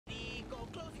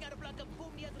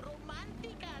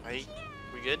Hey,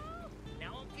 we good?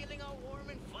 Now I'm feeling all warm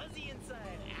and fuzzy inside.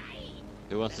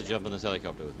 Who wants to jump in this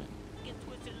helicopter with me?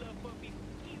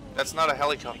 That's not a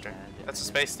helicopter. That's a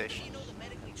space station. You know the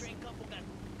medically trained couple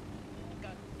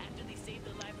got after they saved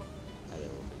their life. Hello.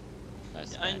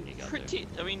 Nice I'm man you got pretty.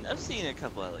 I mean, I've seen a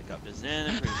couple helicopters, and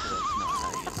I'm pretty sure that's not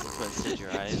how you twisted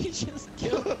your eyes. He just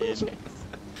killed him.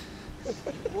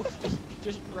 Wolfy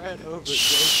just ran over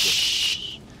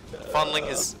Shh. Funneling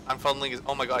his. I'm funneling his.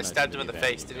 Oh my god! I stabbed him in the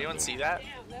face. Did anyone see that?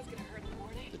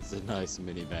 It's a nice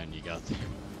minivan you got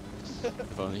there.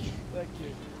 Funny. Thank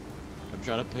you. I'm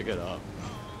trying to pick it up.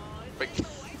 Wait.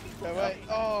 No, wait.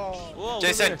 Oh. Whoa,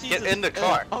 Jason, get in the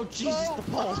car. Oh Jesus, the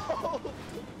pole.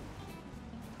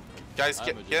 Guys,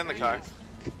 get in the car.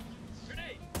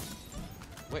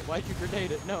 Wait, why'd you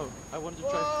grenade it? No, I wanted to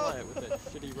try to fly it with that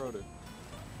shitty rotor.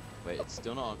 Wait, it's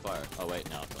still not on fire. Oh wait,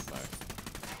 now it's on fire.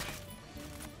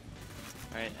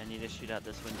 Alright, I need to shoot out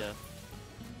this window.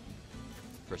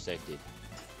 For safety.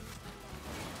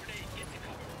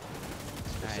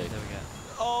 Alright, there we go.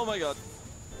 Oh my god.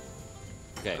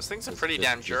 Okay. Those things are pretty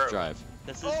damn durable. Drive.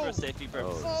 This is for safety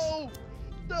purposes. Oh.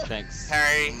 No. Thanks.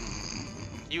 Harry,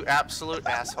 you absolute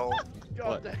asshole.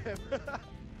 God What? damn.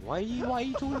 Why are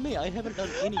you talking to me? I haven't done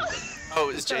anything.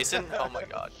 Oh, it's Jason? Oh my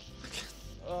god.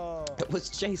 Oh. It was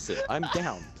Jason. I'm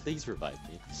down. Please revive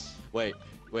me.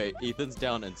 Wait, Ethan's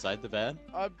down inside the van?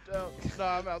 I'm down. No,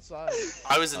 I'm outside.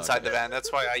 I was inside Okay. the van,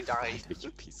 that's why I died. You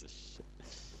piece of shit.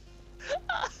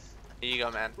 Here you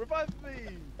go, man. Revive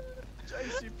me.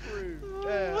 JC Prue.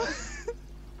 Yeah.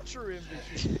 True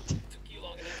MVP.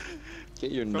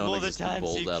 Get your From all the non-existent times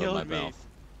balls you out of my killed me. mouth.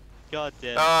 God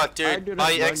damn. Oh, I dude, didn't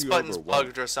my run X you button's over. Why-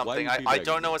 bugged or why something. would you I beg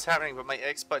don't me? know what's happening, but my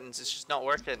X buttons is just not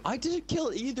working. I didn't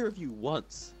kill either of you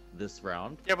once this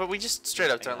round. Yeah, but we just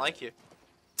straight up don't like you.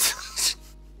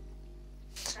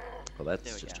 Well, that's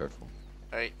There we just go. hurtful.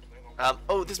 Alright.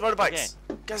 Oh, there's motorbikes!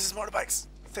 Guys, there's motorbikes!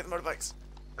 Take the motorbikes.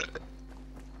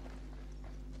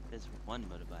 There's one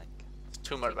motorbike.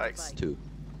 Two motorbikes. 2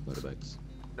 motorbikes.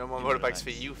 No more Two motorbikes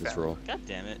for motorbikes. you, Let's fam. roll. God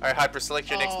damn it. Alright, Hyper, select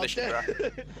your next Oh, mission, bro.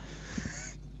 damn.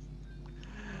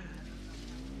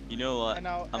 You know what? And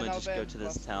now- I'm and gonna now just go then, to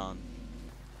this plus- town.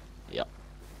 Yep.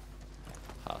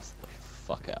 Pass the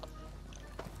fuck out.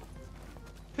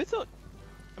 Who thought?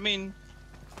 I mean,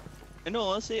 in all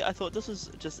honesty, I thought this was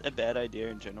just a bad idea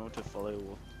in general to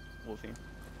follow Wolfy.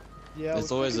 Yeah.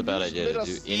 It's we always a fucking bad just idea lit to us-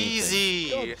 do anything. Easy!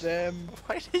 God damn.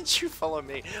 Why didn't you follow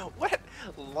me? What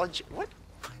logic? What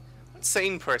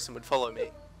sane person would follow me?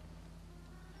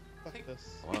 Fuck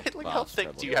this. I wanna Like, how fast thick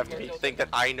travel do you to have the to be to next think that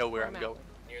I know where I'm going?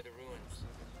 Near the ruins.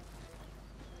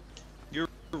 You're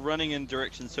running in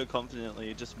directions so confidently,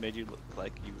 it just made you look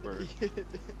like you were.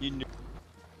 You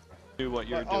knew what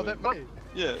you were Like, oh, doing. that me.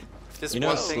 Yeah. This You know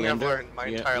one thing I've Slender? learned my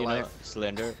entire you know life.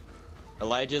 Slender?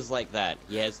 Elijah's like that.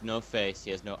 He has no face, he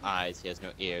has no eyes, he has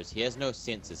no ears, he has no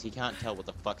senses. He can't tell what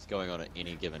the fuck's going on at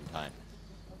any given time.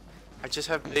 I just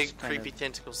have It's big, kind of- creepy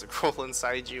tentacles that crawl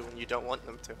inside you when you don't want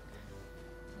them to.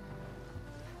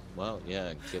 Well, yeah,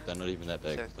 except they're not even that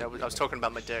big. I was talking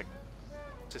about my dick.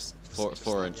 Just Four just,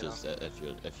 four you inches know.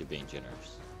 if you're being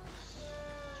generous.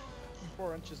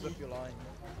 4 inches if you're lying.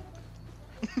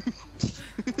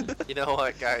 You know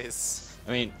what, guys?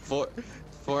 I mean, 4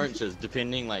 inches,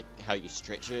 depending like how you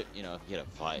stretch it. You know, if you get a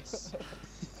vice.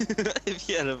 If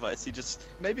you had advice, you just.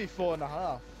 Maybe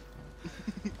 4.5.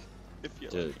 If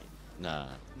you're Dude, lucky. nah,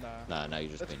 Nah. you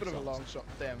just That's a being bit of a soft. long shot.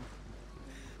 Damn.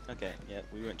 Okay, yeah,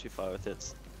 we went too far with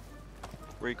it.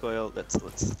 Recoil. Let's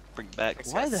bring it back.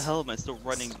 Makes Why the sense. hell am I still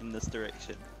running in this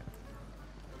direction?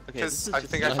 Okay, this 'Cause is I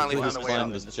just think I not finally good found just a way out. climbed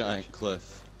in this this giant direction.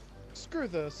 cliff. Screw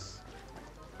this.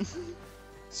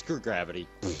 Screw gravity.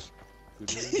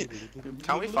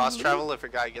 Can't we fast travel if a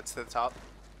guy gets to the top?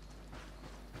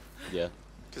 Yeah,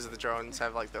 Because the drones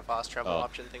have like the fast travel Oh.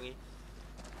 option thingy.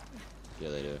 yeah,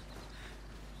 they do.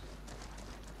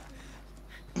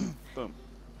 Boom.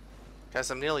 Guys,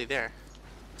 I'm nearly there.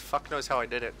 Fuck knows how I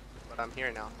did it, but I'm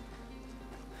here now.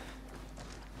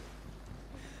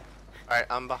 Alright,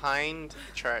 I'm behind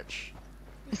the church.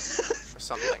 Or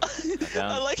something.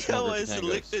 Down I like how over I to Tangos.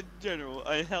 selected general.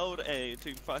 I held A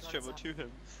to fast travel to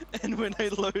him, and when I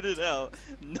loaded out,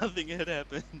 nothing had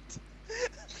happened.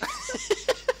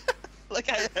 Like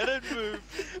I hadn't moved.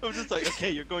 I was just like, okay,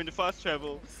 you're going to fast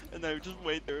travel, and I would just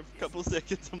wait there for a couple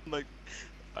seconds. I'm like,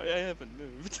 I haven't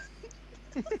moved.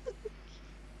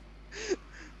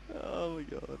 Oh my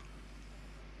god.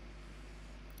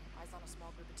 Eyes on a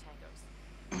small group of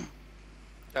tangos.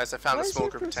 Guys, I found Why a is small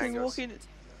that group of person tangos. walking-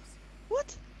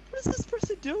 What? What is this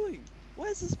person doing? Why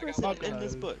is this person God in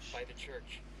this knows. bush? By the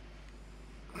church.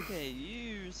 Okay,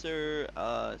 you, sir,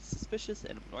 suspicious,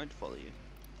 and I'm going to follow you.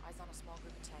 Eyes on a small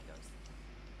group of tangos.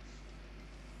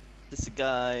 This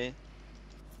guy.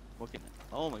 Walking.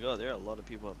 Oh my god, there are a lot of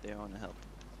people up there. I want to help.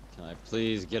 Can I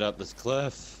please get up this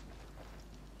cliff?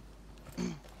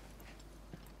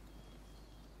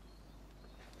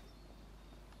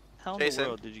 How in Jason. the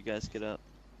world did you guys get up?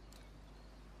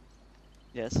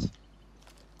 Yes.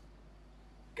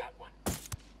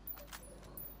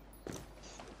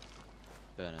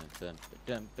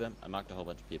 I marked a whole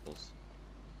bunch of peoples.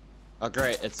 Oh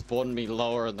great, it spawned me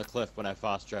lower in the cliff when I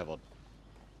fast traveled.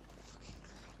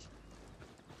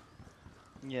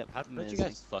 Yep. How did you amazing.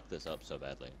 guys fuck this up so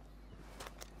badly?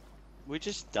 We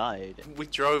just died. We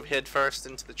drove headfirst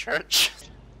into the church.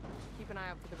 Keep an eye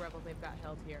out for the rebels they've got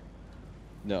held here.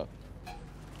 No.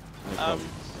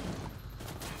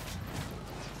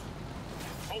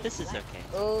 This is okay.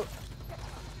 Oh,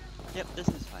 Yep, this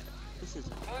is fine. This is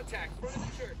okay. Contact, front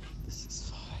of the church. This is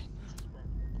fine.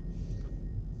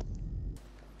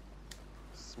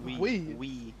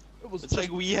 We. it was It's like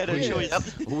we had a we. choice.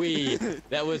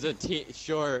 That was a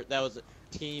that was a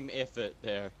team effort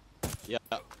there. Yeah,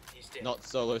 He's dead. not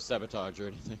solo sabotage or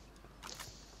anything.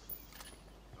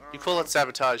 You call it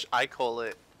sabotage, I call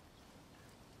it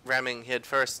ramming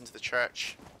headfirst into the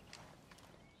church.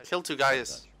 I killed 2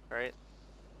 guys, right?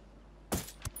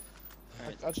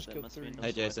 Alright, I just that killed must 3. be no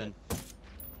Hey sweat Jason. there.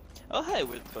 Oh hey,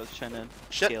 we're both trying to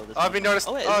Shit! scale this. Oh, I've been noticed!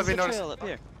 Oh wait, Oh, I've there's been a noticed! trail up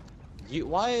here.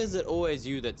 Why is it always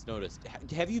you that's noticed?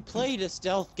 Have you played a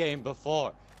stealth game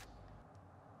before?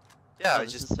 Yeah, Oh, I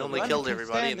this just is so only good. killed I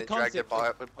everybody and then understand the dragged their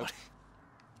concept body.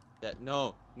 That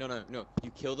no.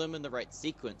 You kill them in the right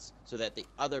sequence so that the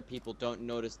other people don't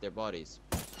notice their bodies.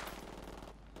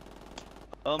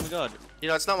 Oh my god. You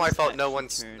know, it's not my This fault.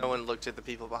 actually No one looked at the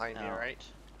people behind me, out right?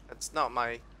 That's not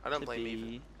my. I don't to blame you.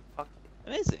 be Fuck.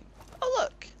 amazing. Oh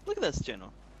look at this,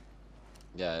 General.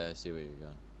 Yeah, I see where you're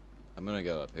going. I'm gonna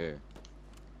go up here.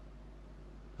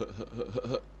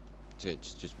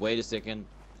 just wait a second.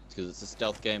 Because it's a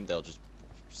stealth game, they'll just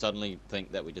suddenly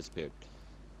think that we disappeared.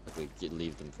 Like we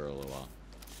leave them for a little while.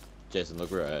 Jason,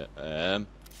 look where I am.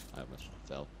 I almost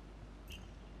fell.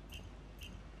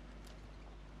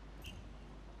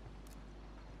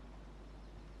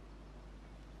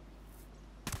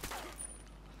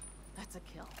 That's a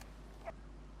kill.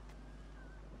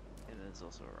 It is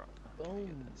also a rock.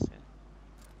 Boom. This, yeah.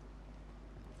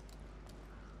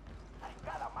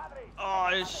 Oh,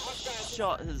 I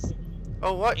shot his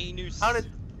Oh, what? anus. How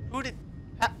did? Who did?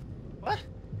 What?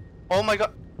 Oh my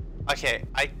god. Okay,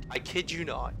 I kid you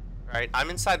not. Right, I'm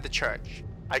inside the church.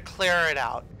 I clear it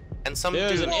out, and some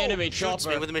There's dude an enemy shoots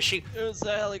me chopper. with a machine. It was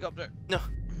a helicopter. No,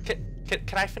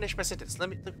 can I finish my sentence?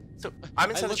 So I'm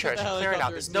inside the looked at church. the Clear it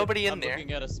out. helicopter There's and said, nobody in I'm there.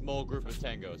 looking at a small group of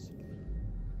tangos.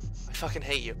 I fucking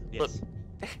hate you. Yes.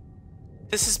 Look,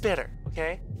 this is better,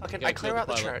 okay? Fucking, Okay, I clear kill out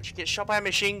the the pilot. church, get shot by a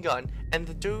machine gun, and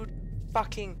the dude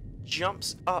fucking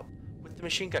jumps up with the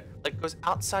machine gun, like goes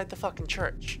outside the fucking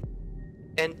church,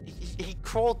 and he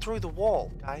crawled through the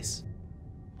wall, guys.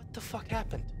 What the fuck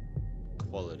happened?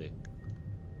 Quality.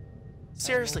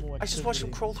 Seriously, Paranormal I just watched him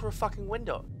activity. crawl through a fucking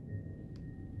window.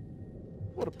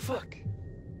 What a fuck.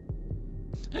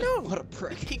 No! What a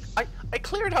prick. I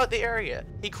cleared out the area.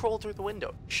 He crawled through the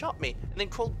window, shot me, and then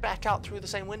crawled back out through the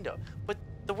same window. But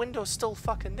the window's still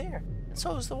fucking there, and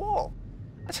so is the wall.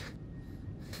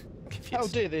 I'm confused. How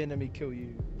dare the enemy kill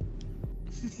you?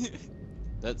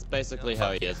 That's basically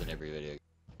how he is in every video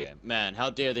game. Man, how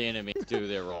dare the enemy do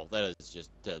their role? That is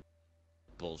just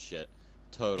bullshit.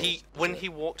 Total. When he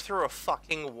walked through a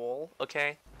fucking wall,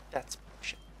 okay? That's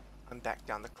bullshit. I'm back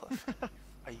down the cliff.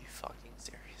 Are you fucking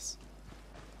serious?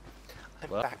 I'm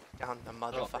What? back down the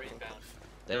motherfucking cliff.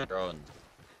 They're growing.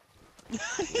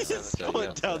 He's just Yeah, going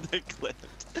yeah. down the cliff.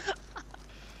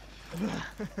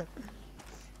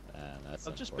 Man, that's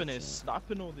I've just been here unfortunate.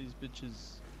 sniping all these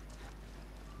bitches.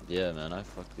 Yeah, man, I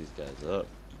fucked these guys up.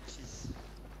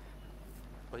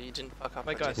 Well, you didn't fuck up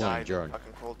My when you guy's died. You Jordan.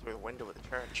 fucking crawled through the window of the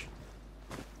church.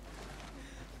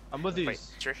 I'm with Wait,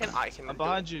 these. do you reckon I can I'm do it?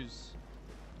 behind yous.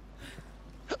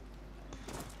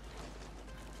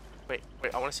 Wait,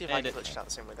 I want to see if I And can it- glitch it out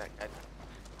the same way that guy did.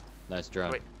 Nice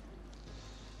drone. Wait.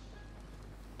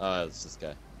 Oh, it's this guy.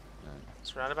 Alright,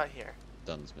 It's around about here.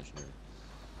 done this mission.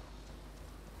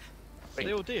 Wait,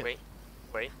 They all did. Wait.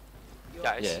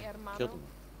 Guys, Yeah, killed him.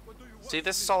 see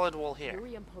this solid wall here?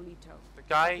 Yuri and Polito. The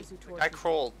guy Officers who the tortured guy you.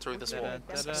 crawled through We're this doing wall. our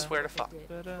best I to swear to know what fuck.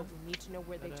 they did, but we need to know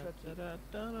where they took you. I remember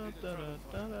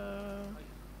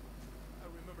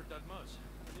that much.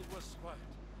 It was quiet.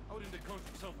 Out in the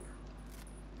country somewhere.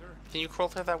 There. Can you crawl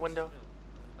through that window?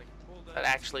 Like all Is that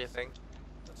actually a thing?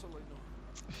 That's all I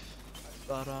know.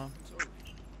 But Sorry.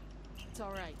 It's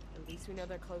alright. At least we know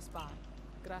they're close by.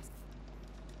 Gracias.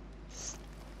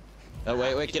 Oh,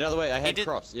 wait, get out of the way. I had did-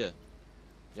 cross, yeah.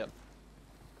 Yep.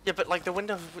 Yeah, but like the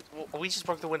window, we just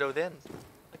broke the window then.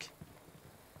 Like,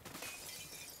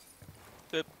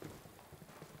 Yep.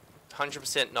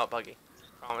 100% not buggy.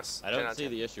 Promise. I 10 out don't of see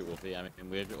 10. the issue, Wolfie. I mean,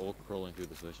 we're all crawling through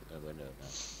this window now.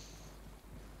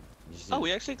 You see Oh, it?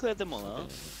 we actually cleared them all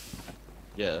out.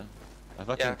 Yeah. I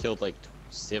fucking Yeah. killed like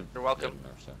 7. You're welcome.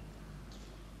 Or so.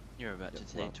 You're about Yep, to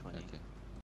say well, 20. okay.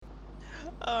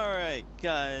 Alright,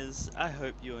 guys, I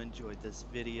hope you enjoyed this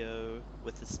video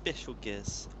with a special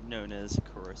guest known as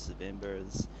Corrosive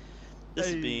Embers. This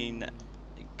has been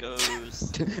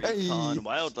Ghost Recon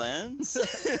Wildlands.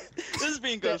 This has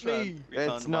been Ghost Recon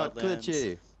It's not Wildlands.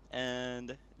 glitchy.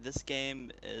 And this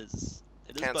game is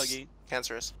Canc- buggy,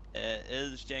 Cancerous. it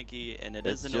is janky, and It's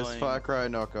is just annoying. Far Cry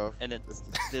knockoff. And It's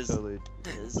there's totally.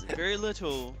 there's very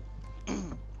little.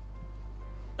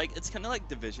 Like, it's kind of like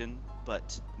Division,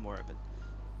 but more of it.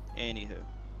 Anywho,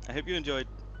 I hope you enjoyed.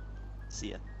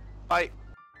 See ya. Bye.